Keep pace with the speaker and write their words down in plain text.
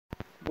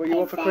What do you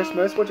want for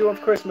Christmas? What do you want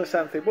for Christmas,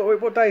 Xanthé?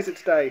 What day is it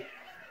today?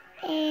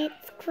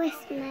 It's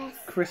Christmas.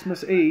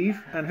 Christmas Eve.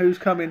 And who's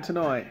coming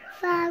tonight?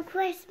 Father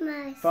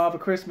Christmas. Father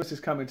Christmas is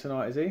coming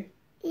tonight, is he?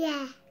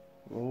 Yeah.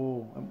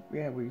 Oh,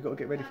 yeah, well, you've got to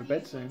get ready for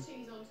bed soon.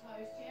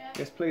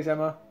 Yes, please,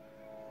 Emma.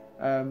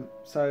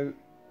 So,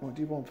 what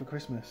do you want for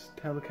Christmas?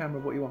 Tell the camera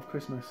what you want for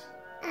Christmas.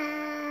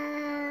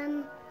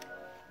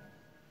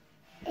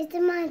 It's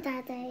my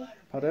daddy.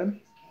 Pardon?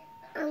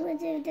 I'm going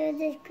to do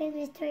this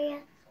Christmas tree.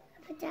 I'll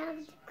put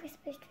down the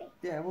Christmas tree.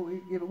 Yeah, but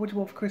what do you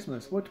want for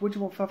Christmas? What do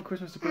you want Father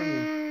Christmas to bring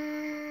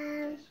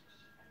you?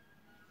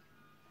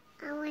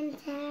 I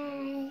want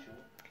a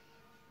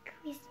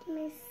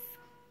Christmas.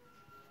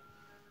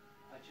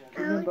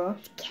 Do you remember?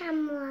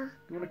 Camera.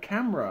 You want a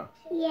camera?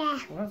 Yeah.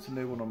 Well, that's a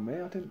new one on me.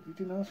 You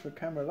didn't ask for a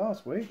camera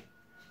last week.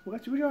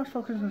 What did you ask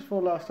for Christmas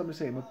for last time we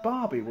see him? A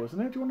Barbie,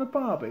 wasn't it? Do you want a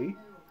Barbie?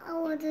 I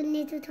want a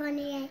little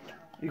tiny egg.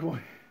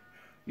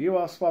 You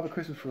asked Father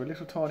Christmas for a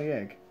little tiny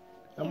egg.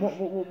 And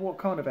what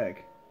kind of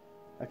egg?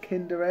 A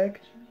Kinder egg?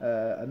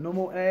 A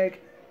normal egg?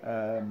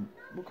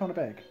 What kind of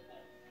egg?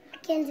 A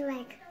Kinder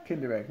egg.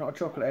 Kinder egg, not a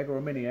chocolate egg or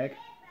a mini egg.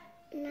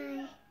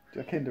 No.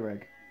 A Kinder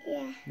egg.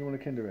 Yeah. You want a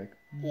Kinder egg?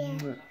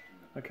 Yeah.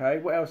 Okay.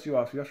 What else did you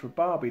ask? You asked for a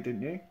Barbie,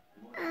 didn't you?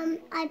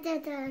 I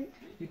didn't.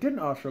 You didn't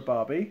ask for a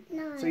Barbie.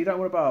 No. So you don't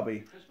want a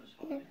Barbie?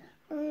 No.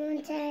 I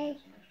want a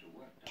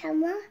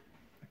camera.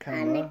 A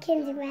camera. And a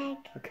Kinder egg.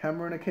 A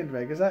camera and a Kinder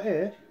egg. Is that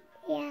it?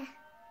 Yeah.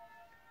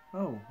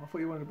 Oh, I thought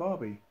you wanted a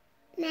Barbie.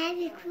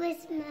 Merry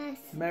Christmas.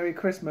 Merry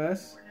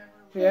Christmas.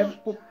 Yeah.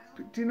 Do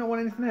you not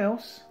want anything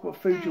else? What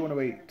food do you want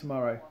to eat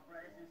tomorrow?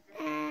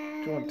 Do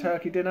you want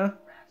turkey dinner?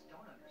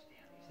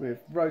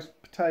 With roast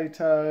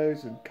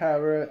potatoes and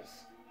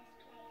carrots.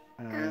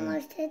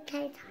 Roast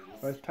potatoes.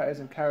 Roast potatoes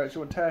and carrots. Do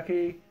you want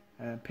turkey?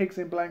 And pigs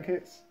in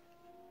blankets?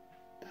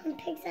 And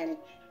pigs in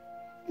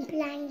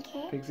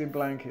blankets. Pigs in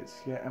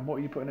blankets, yeah. And what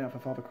are you putting out for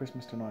Father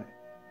Christmas tonight?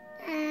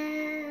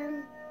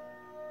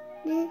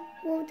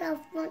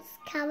 Rudolph wants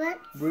carrots.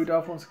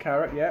 Rudolph wants a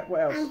carrot, yeah.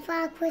 What else? And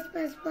Father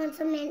Christmas wants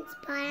a mince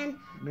pie.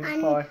 And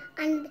milk,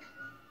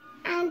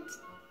 and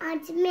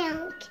some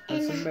milk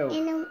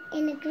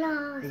in a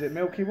glass. Is it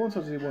milk he wants,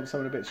 or does he want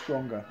something a bit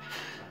stronger?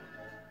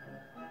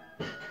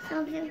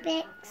 Something a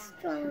bit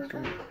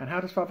stronger. And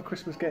how does Father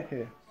Christmas get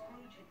here?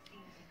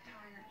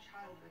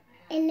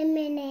 In a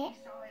minute.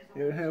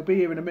 He'll be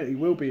here in a minute. He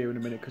will be here in a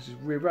minute because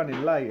we're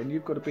running late and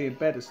you've got to be in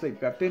bed asleep.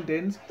 You have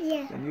din-dins.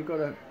 Yeah. And you've got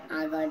to...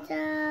 I've got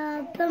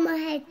to put my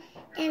head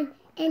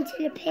into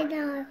the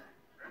pillow.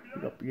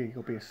 You've got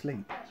to be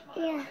asleep.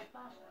 Yeah.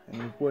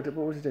 And what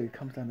does he do? He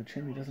comes down the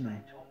chimney, doesn't he?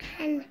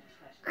 And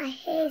I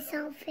hear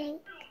something.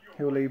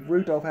 He'll leave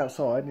Rudolph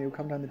outside and he'll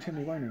come down the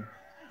chimney, won't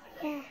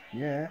he? Yeah.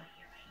 Yeah.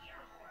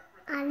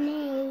 I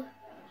know.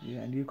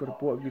 Yeah, and you've got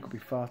to be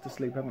fast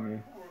asleep, haven't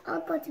you?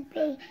 I've got to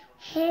be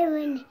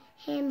hearing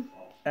him.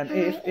 And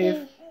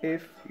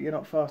if you're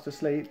not fast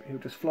asleep, he'll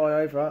just fly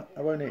over,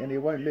 won't he? And he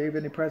won't leave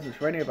any presents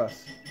for any of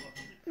us.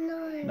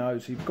 No. No,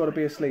 so you've got to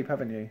be asleep,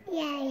 haven't you?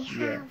 Yeah, you have.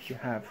 Yeah, you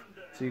have.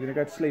 So you're going to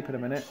go to sleep in a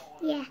minute?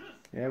 Yeah.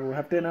 Yeah, we'll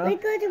have dinner. We're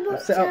going to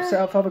watch set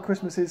up Father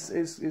Christmas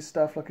his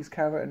stuff, like his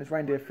carrot and his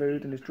reindeer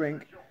food and his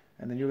drink,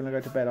 and then you're going to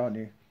go to bed, aren't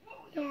you?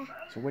 Yeah.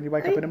 So when you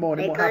wake up in the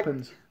morning, what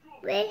happens?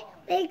 We're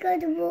going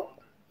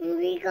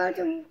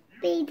to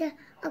read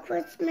a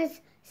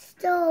Christmas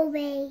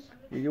story.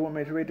 You want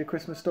me to read the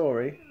Christmas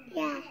story?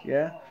 Yeah.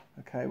 Yeah?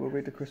 Okay, we'll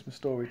read the Christmas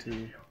story to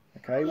you.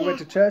 Okay, we went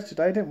to church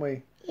today, didn't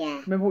we? Yeah.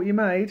 Remember what you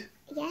made?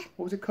 Yeah.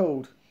 What was it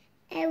called?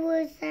 It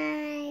was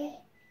a...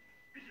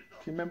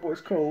 Do you remember what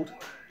it's called?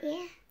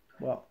 Yeah.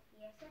 What?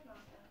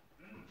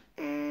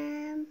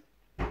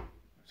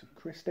 It's a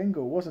Chris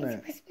Dingle, wasn't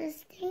it?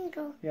 Christmas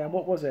Dingle. Yeah, and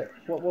what was it?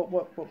 What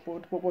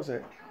was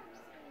it?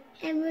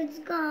 It was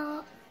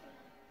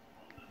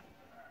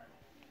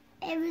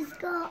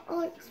got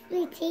all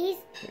sweeties.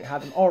 It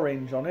had an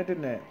orange on it,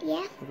 didn't it?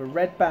 Yeah. With a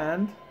red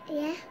band.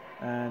 Yeah.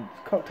 And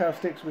cocktail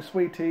sticks with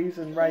sweeties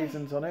and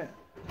raisins on it.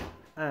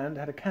 And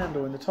had a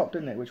candle in the top,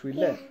 didn't it? Which we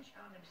lit.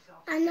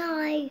 And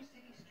I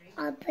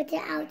put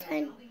it out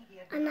and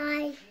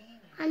I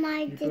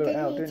you blew it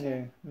out, didn't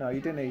you? No, you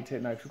didn't eat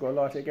it, no, because we've got to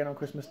light it again on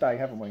Christmas Day,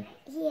 haven't we?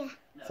 Yeah.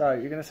 So,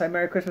 you're going to say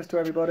Merry Christmas to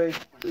everybody?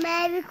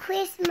 Merry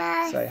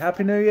Christmas. Say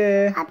Happy New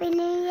Year. Happy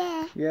New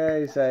Year. Yeah,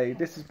 you say,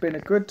 this has been a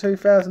good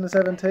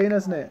 2017,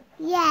 hasn't it?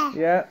 Yeah.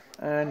 Yeah,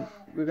 and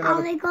we're going to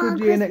have a good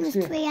year next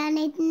year. Tree. I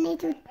need a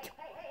little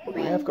tree.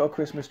 We have got a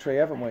Christmas tree,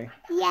 haven't we?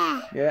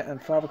 Yeah. Yeah,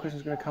 and Father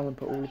Christmas is going to come and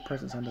put all the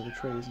presents under the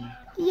tree, isn't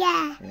he?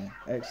 Yeah. Yeah,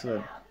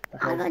 excellent.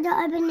 Okay. I got to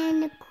open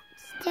in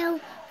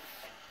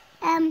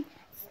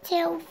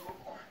till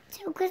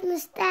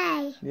Christmas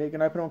Day. Yeah, you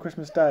can open on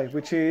Christmas Day,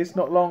 which is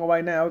not long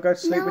away now. Go to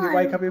sleep when you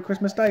wake up your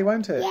Christmas Day,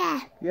 won't it?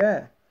 Yeah.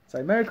 Yeah.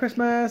 Say Merry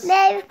Christmas.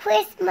 Merry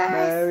Christmas.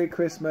 Merry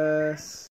Christmas.